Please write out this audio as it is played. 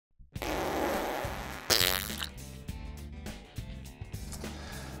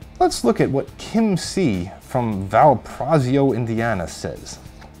Let's look at what Kim C. from Valparaiso, Indiana says.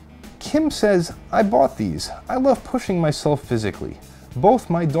 Kim says, I bought these. I love pushing myself physically.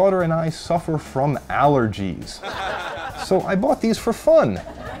 Both my daughter and I suffer from allergies. So I bought these for fun.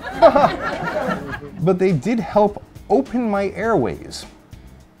 But they did help open my airways.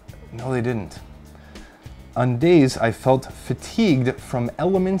 No, they didn't. On days I felt fatigued from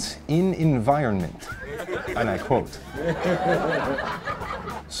elements in environment. And I quote.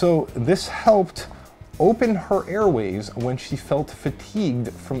 So this helped open her airways when she felt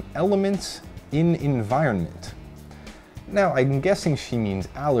fatigued from elements in environment. Now, I'm guessing she means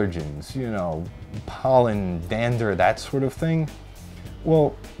allergens, you know, pollen, dander, that sort of thing.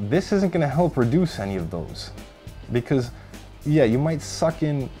 Well, this isn't going to help reduce any of those. Because, yeah, you might suck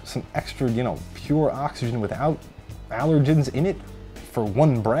in some extra, you know, pure oxygen without allergens in it for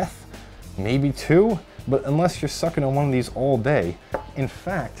one breath, maybe two, but unless you're sucking on one of these all day, in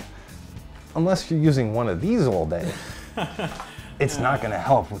fact, unless you're using one of these all day, it's not going to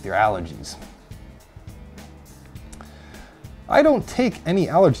help with your allergies. I don't take any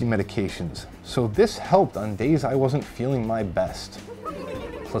allergy medications, so this helped on days I wasn't feeling my best.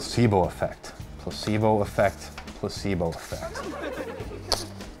 Placebo effect, placebo effect, placebo effect.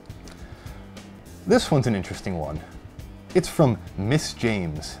 This one's an interesting one. It's from Miss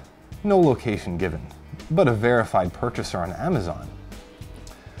James. No location given, but a verified purchaser on Amazon.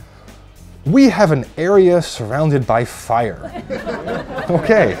 We have an area surrounded by fire.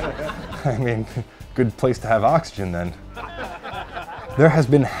 Okay, I mean, good place to have oxygen then. There has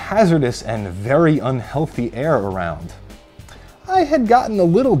been hazardous and very unhealthy air around. I had gotten a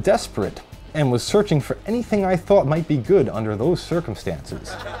little desperate and was searching for anything I thought might be good under those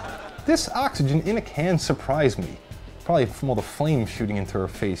circumstances. This oxygen in a can surprised me, probably from all the flames shooting into her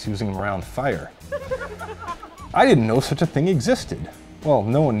face using them around fire. I didn't know such a thing existed. Well,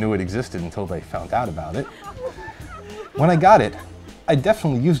 no one knew it existed until they found out about it. When I got it, I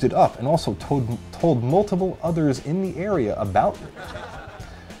definitely used it up and also told multiple others in the area about it.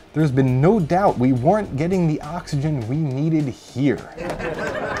 There's been no doubt we weren't getting the oxygen we needed here.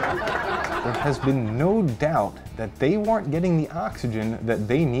 There has been no doubt that they weren't getting the oxygen that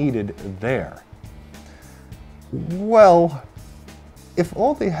they needed there. Well, if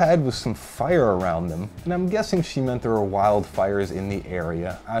all they had was some fire around them, and I'm guessing she meant there were wildfires in the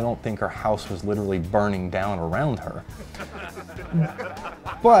area, I don't think her house was literally burning down around her.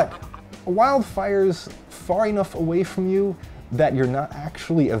 But wildfires far enough away from you that you're not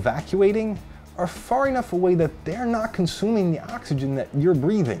actually evacuating are far enough away that they're not consuming the oxygen that you're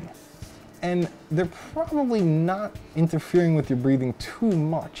breathing. And they're probably not interfering with your breathing too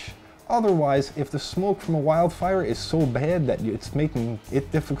much. Otherwise, if the smoke from a wildfire is so bad that it's making it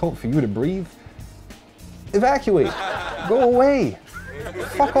difficult for you to breathe, evacuate, go away,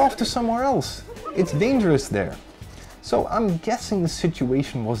 fuck off to somewhere else. It's dangerous there. So I'm guessing the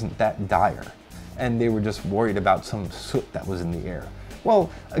situation wasn't that dire, and they were just worried about some soot that was in the air. Well,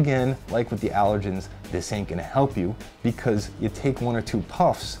 again, like with the allergens, this ain't gonna help you because you take one or two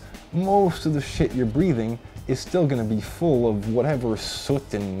puffs, most of the shit you're breathing is still going to be full of whatever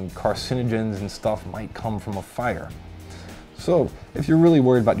soot and carcinogens and stuff might come from a fire. So, if you're really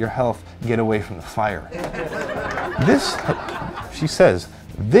worried about your health, get away from the fire. This, she says,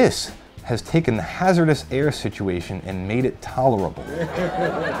 this has taken the hazardous air situation and made it tolerable.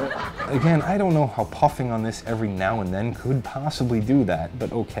 Again, I don't know how puffing on this every now and then could possibly do that,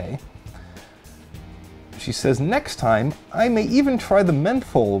 but okay. She says, next time, I may even try the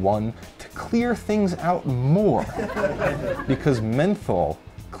menthol one to clear things out more. Because menthol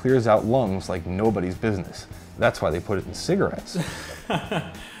clears out lungs like nobody's business. That's why they put it in cigarettes.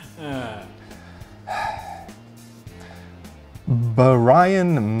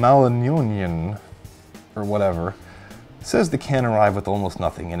 Brian Malanionian, or whatever, says the can arrived with almost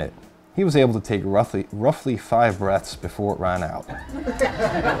nothing in it. He was able to take roughly 5 breaths before it ran out.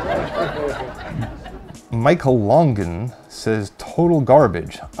 Michael Longan says, total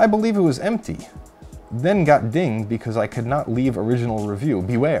garbage. I believe it was empty. Then got dinged because I could not leave original review.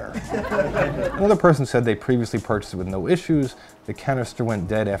 Beware. Another person said they previously purchased it with no issues. The canister went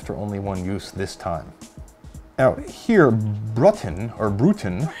dead after only one use this time. Now here, Bruton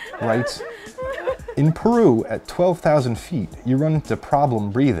writes, in Peru at 12,000 feet, you run into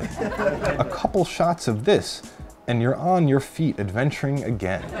problem breathing. A couple shots of this, and you're on your feet adventuring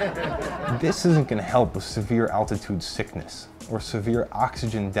again. This isn't going to help with severe altitude sickness, or severe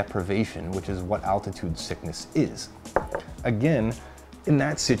oxygen deprivation, which is what altitude sickness is. Again, in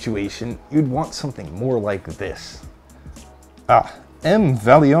that situation, you'd want something more like this. M.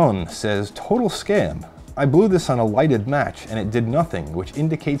 Valion says, total scam. I blew this on a lighted match and it did nothing, which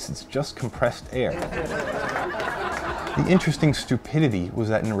indicates it's just compressed air. The interesting stupidity was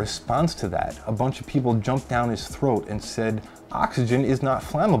that in response to that, a bunch of people jumped down his throat and said, oxygen is not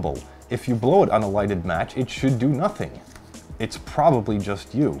flammable. If you blow it on a lighted match, it should do nothing. It's probably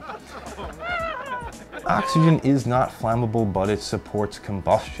just you. Oxygen is not flammable, but it supports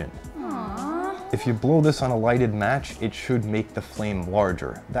combustion. If you blow this on a lighted match, it should make the flame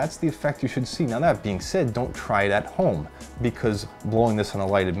larger. That's the effect you should see. Now that being said, don't try it at home, because blowing this on a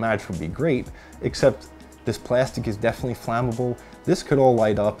lighted match would be great, except this plastic is definitely flammable. This could all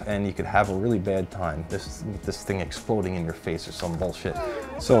light up and you could have a really bad time. This thing exploding in your face or some bullshit.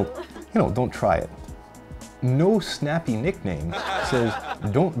 So, don't try it. No Snappy Nickname says,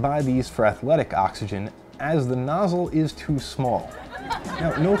 don't buy these for athletic oxygen as the nozzle is too small.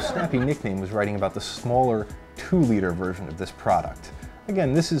 Now, No Snappy Nickname was writing about the smaller 2-liter version of this product.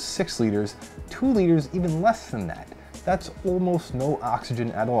 Again, this is 6 liters, 2 liters even less than that. That's almost no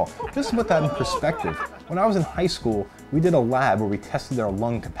oxygen at all. Just to put that in perspective, when I was in high school, we did a lab where we tested our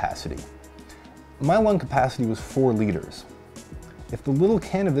lung capacity. My lung capacity was 4 liters. If the little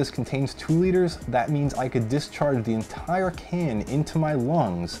can of this contains 2 liters, that means I could discharge the entire can into my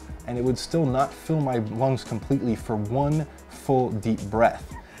lungs and it would still not fill my lungs completely for one full deep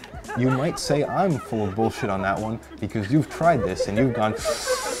breath. You might say I'm full of bullshit on that one because you've tried this and you've gone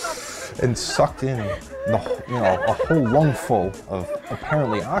and sucked in a whole lungful of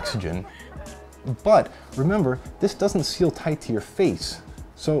apparently oxygen. But remember, this doesn't seal tight to your face.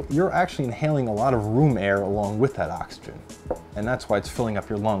 So you're actually inhaling a lot of room air along with that oxygen. And that's why it's filling up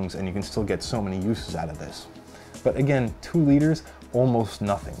your lungs and you can still get so many uses out of this. But again, 2 liters, almost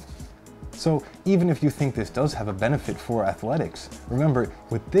nothing. So even if you think this does have a benefit for athletics, remember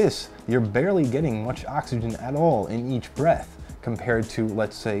with this, you're barely getting much oxygen at all in each breath compared to,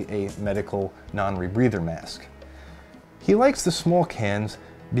 let's say, a medical non-rebreather mask. He likes the small cans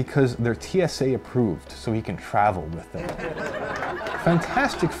because they're TSA approved, so he can travel with them.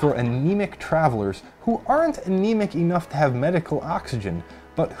 Fantastic for anemic travelers who aren't anemic enough to have medical oxygen,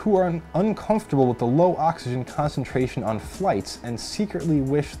 but who are uncomfortable with the low oxygen concentration on flights and secretly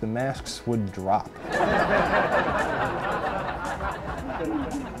wish the masks would drop.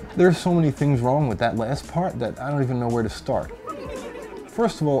 There's so many things wrong with that last part that I don't even know where to start.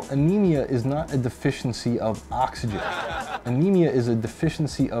 First of all, anemia is not a deficiency of oxygen. Anemia is a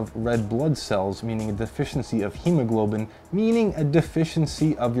deficiency of red blood cells, meaning a deficiency of hemoglobin, meaning a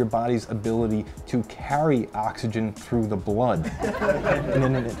deficiency of your body's ability to carry oxygen through the blood.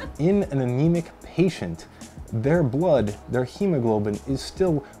 In an anemic patient, their blood, their hemoglobin, is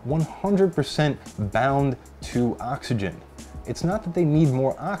still 100% bound to oxygen. It's not that they need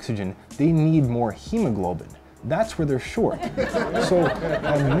more oxygen, they need more hemoglobin. That's where they're short. So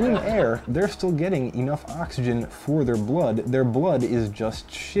on room air, they're still getting enough oxygen for their blood. Their blood is just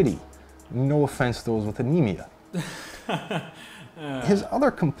shitty. No offense to those with anemia. His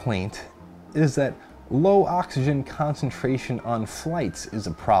other complaint is that low oxygen concentration on flights is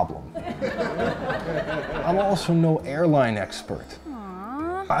a problem. I'm also no airline expert.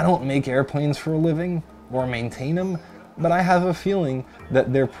 I don't make airplanes for a living or maintain them, but I have a feeling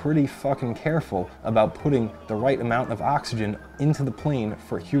that they're pretty fucking careful about putting the right amount of oxygen into the plane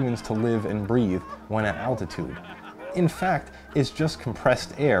for humans to live and breathe when at altitude. In fact, it's just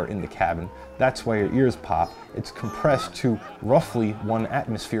compressed air in the cabin. That's why your ears pop. It's compressed to roughly 1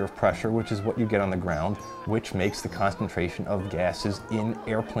 atmosphere of pressure, which is what you get on the ground, which makes the concentration of gases in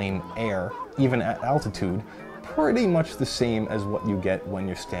airplane air, even at altitude, pretty much the same as what you get when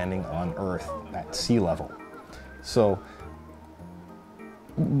you're standing on Earth at sea level. So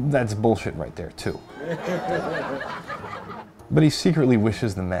that's bullshit right there too. But he secretly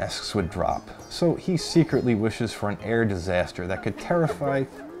wishes the masks would drop. So he secretly wishes for an air disaster that could terrify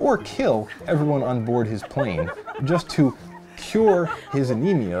or kill everyone on board his plane, just to cure his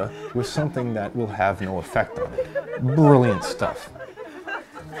anemia with something that will have no effect on it. Brilliant stuff.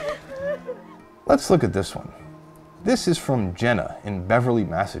 Let's look at this one. This is from Jenna in Beverly,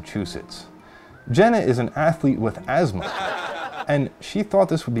 Massachusetts. Jenna is an athlete with asthma, and she thought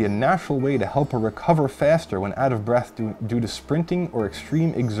this would be a natural way to help her recover faster when out of breath due to sprinting or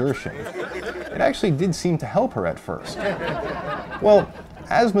extreme exertion. It actually did seem to help her at first. Well,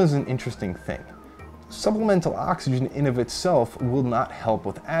 asthma is an interesting thing. Supplemental oxygen in of itself will not help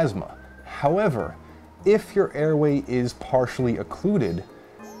with asthma. However, if your airway is partially occluded,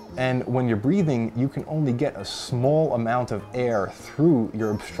 and when you're breathing, you can only get a small amount of air through your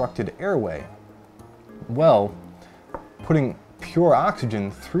obstructed airway, well, putting pure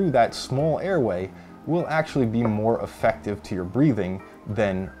oxygen through that small airway will actually be more effective to your breathing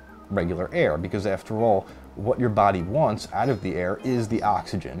than regular air, because after all, what your body wants out of the air is the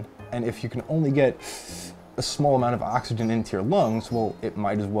oxygen. And if you can only get a small amount of oxygen into your lungs, well, it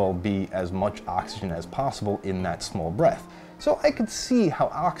might as well be as much oxygen as possible in that small breath. So I could see how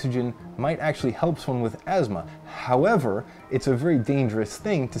oxygen might actually help someone with asthma. However, it's a very dangerous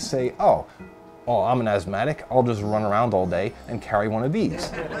thing to say, oh, I'm an asthmatic, I'll just run around all day and carry one of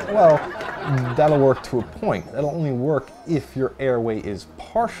these. Well, that'll work to a point. That'll only work if your airway is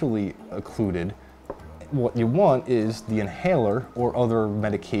partially occluded. What you want is the inhaler or other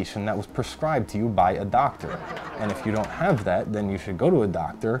medication that was prescribed to you by a doctor. And if you don't have that, then you should go to a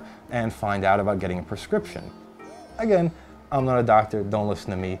doctor and find out about getting a prescription. Again, I'm not a doctor, don't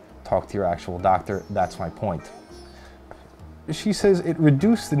listen to me, talk to your actual doctor, that's my point. She says it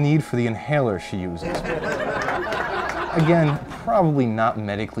reduced the need for the inhaler she uses. Again, probably not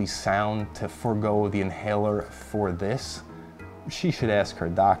medically sound to forego the inhaler for this. She should ask her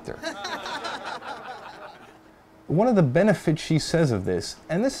doctor. One of the benefits she says of this,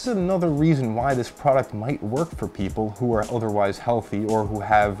 and this is another reason why this product might work for people who are otherwise healthy or who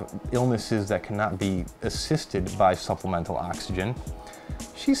have illnesses that cannot be assisted by supplemental oxygen.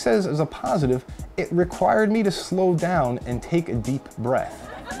 She says as a positive, it required me to slow down and take a deep breath.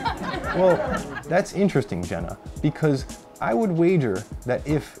 Well, that's interesting, Jenna, because I would wager that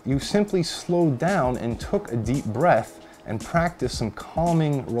if you simply slowed down and took a deep breath and practiced some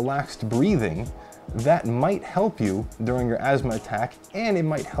calming, relaxed breathing, that might help you during your asthma attack, and it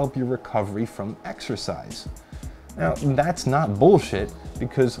might help your recovery from exercise. Now, that's not bullshit,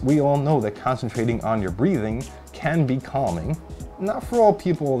 because we all know that concentrating on your breathing can be calming. Not for all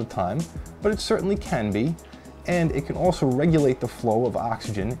people all the time, but it certainly can be. And it can also regulate the flow of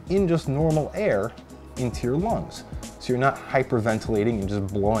oxygen in just normal air into your lungs. So you're not hyperventilating and just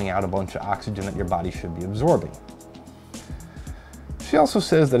blowing out a bunch of oxygen that your body should be absorbing. She also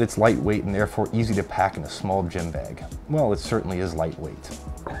says that it's lightweight and therefore easy to pack in a small gym bag. Well, it certainly is lightweight.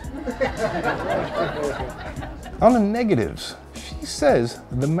 On the negatives, she says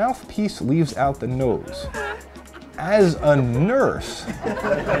the mouthpiece leaves out the nose. As a nurse,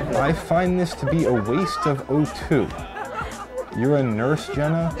 I find this to be a waste of O2. You're a nurse,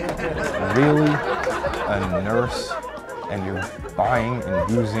 Jenna? Really? A nurse? And you're buying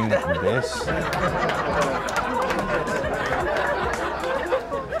and using this?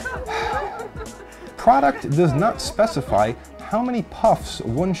 Product does not specify how many puffs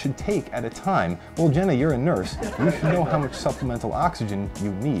one should take at a time. Well, Jenna, you're a nurse. You should know how much supplemental oxygen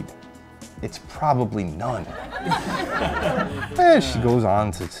you need. It's probably none. And she goes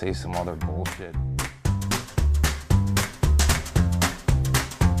on to say some other bullshit.